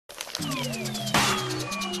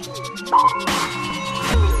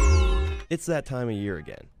It's that time of year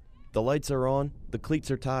again. The lights are on, the cleats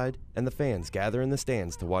are tied, and the fans gather in the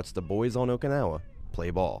stands to watch the boys on Okinawa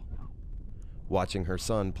play ball. Watching her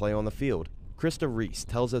son play on the field, Krista Resse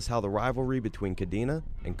tells us how the rivalry between Kadena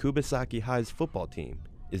and Kubasaki High's football team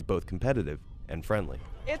is both competitive and friendly.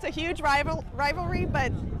 It's a huge rivalry,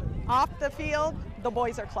 but off the field, the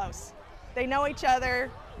boys are close. They know each other.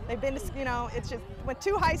 They've been to, it's just with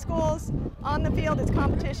two high schools on the field, it's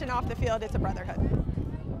competition. Off the field, it's a brotherhood.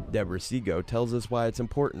 Debra Sego tells us why it's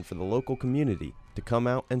important for the local community to come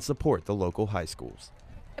out and support the local high schools.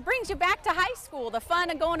 It brings you back to high school, the fun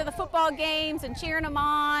of going to the football games and cheering them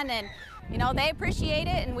on, and they appreciate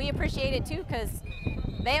it and we appreciate it too, because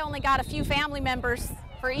they only got a few family members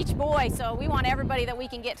for each boy, so we want everybody that we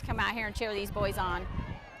can get to come out here and cheer these boys on.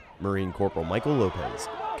 Marine Corporal Michael Lopez,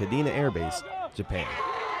 Kadena Air Base, Japan.